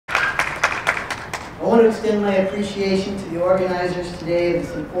I want to extend my appreciation to the organizers today of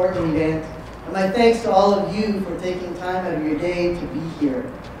this important event, and my thanks to all of you for taking time out of your day to be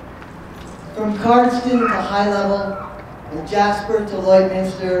here. From Cardston to High Level, and Jasper to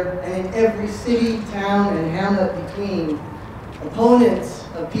Lloydminster, and in every city, town, and hamlet between, opponents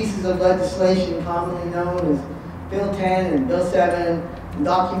of pieces of legislation commonly known as Bill 10 and Bill 7, and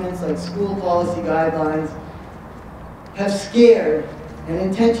documents like school policy guidelines, have scared and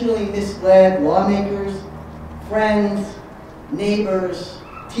intentionally misled lawmakers, friends, neighbors,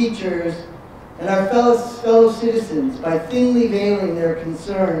 teachers, and our fellow citizens by thinly veiling their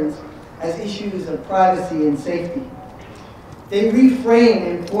concerns as issues of privacy and safety. They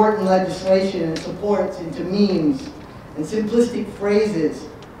reframe important legislation and supports into memes and simplistic phrases,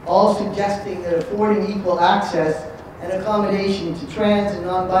 all suggesting that affording equal access and accommodation to trans and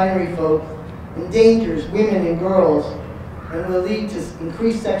non-binary folk endangers women and girls and will lead to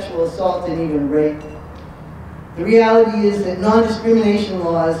increased sexual assault and even rape. The reality is that non-discrimination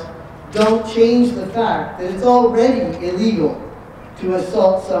laws don't change the fact that it's already illegal to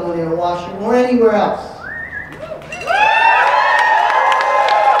assault someone in a washroom or anywhere else.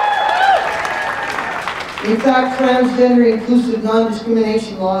 In fact, transgender inclusive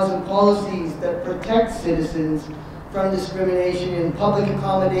non-discrimination laws and policies that protect citizens from discrimination in public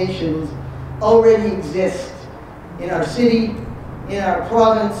accommodations already exist in our city, in our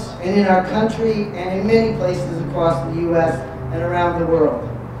province, and in our country, and in many places across the U.S. and around the world.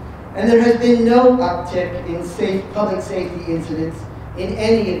 And there has been no uptick in public safety incidents in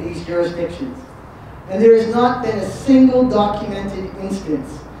any of these jurisdictions. And there has not been a single documented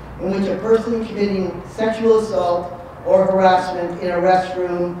instance in which a person committing sexual assault or harassment in a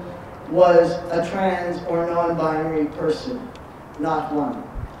restroom was a trans or non-binary person. Not one.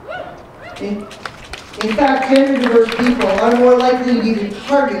 In fact, gender-diverse people are more likely to be the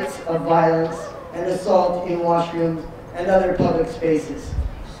targets of violence and assault in washrooms and other public spaces.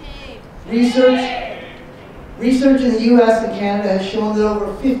 Research in the US and Canada has shown that over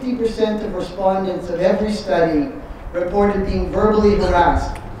 50% of respondents of every study reported being verbally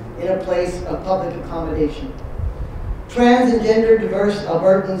harassed in a place of public accommodation. Trans and gender-diverse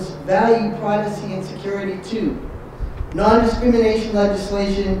Albertans value privacy and security too. Non-discrimination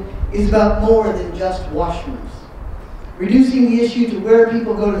legislation is about more than just washrooms. Reducing the issue to where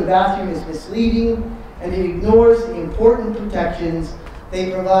people go to the bathroom is misleading, and it ignores the important protections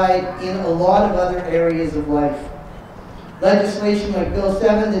they provide in a lot of other areas of life. Legislation like Bill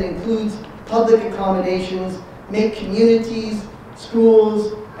 7 that includes public accommodations make communities,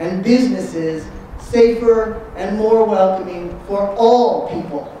 schools, and businesses safer and more welcoming for all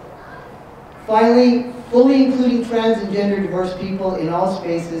people. Finally, fully including trans and gender-diverse people in all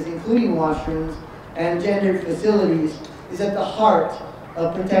spaces, including washrooms and gendered facilities, is at the heart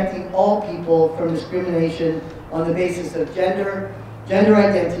of protecting all people from discrimination on the basis of gender, gender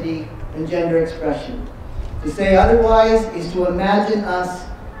identity, and gender expression. To say otherwise is to imagine us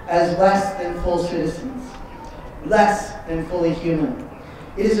as less than full citizens, less than fully human.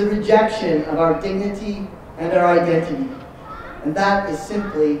 It is a rejection of our dignity and our identity, and that is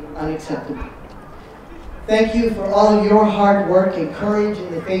simply unacceptable. Thank you for all of your hard work and courage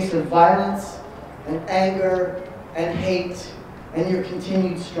in the face of violence and anger and hate and your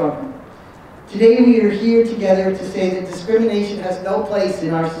continued struggle. Today we are here together to say that discrimination has no place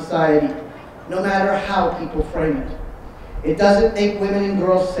in our society, no matter how people frame it. It doesn't make women and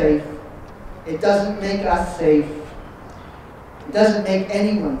girls safe. It doesn't make us safe. It doesn't make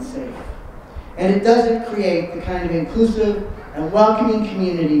anyone safe. And it doesn't create the kind of inclusive and welcoming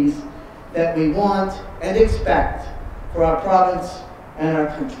communities that we want and expect for our province and our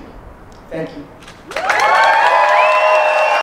country. Thank you.